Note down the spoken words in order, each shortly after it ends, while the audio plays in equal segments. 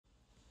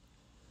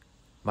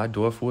My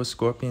dwarf wood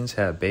scorpions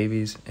have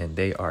babies and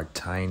they are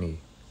tiny.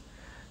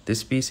 This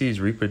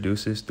species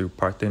reproduces through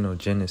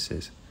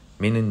parthenogenesis,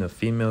 meaning the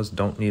females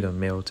don't need a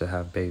male to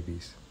have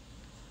babies.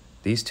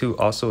 These two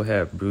also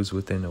have broods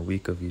within a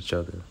week of each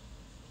other.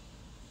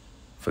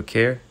 For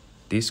care,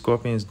 these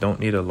scorpions don't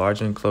need a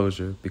large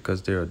enclosure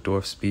because they're a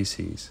dwarf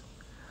species.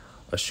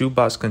 A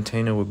shoebox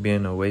container would be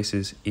an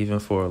oasis even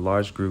for a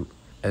large group,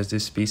 as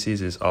this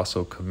species is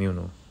also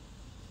communal.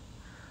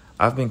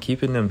 I've been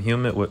keeping them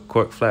humid with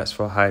cork flats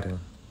for hiding.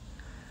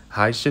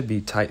 Hides should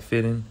be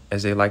tight-fitting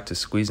as they like to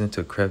squeeze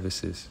into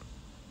crevices.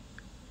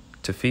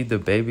 To feed the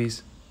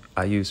babies,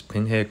 I use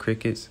pinhead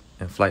crickets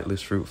and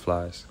flightless fruit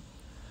flies.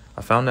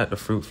 I found that the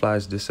fruit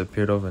flies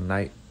disappeared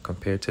overnight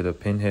compared to the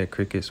pinhead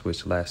crickets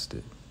which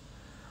lasted.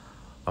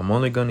 I'm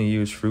only going to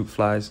use fruit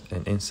flies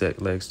and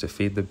insect legs to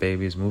feed the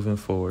babies moving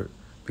forward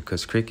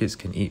because crickets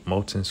can eat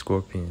molten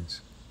scorpions.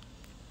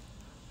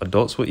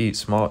 Adults will eat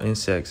small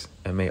insects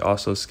and may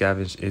also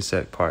scavenge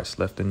insect parts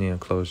left in the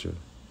enclosure.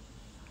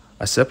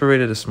 I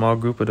separated a small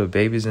group of the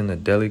babies in the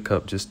deli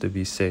cup just to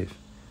be safe,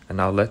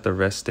 and I'll let the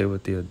rest stay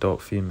with the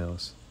adult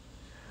females.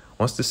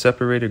 Once the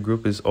separated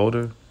group is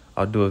older,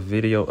 I'll do a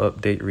video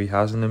update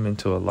rehousing them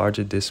into a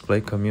larger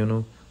display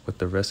communal with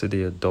the rest of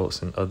the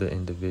adults and other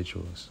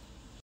individuals.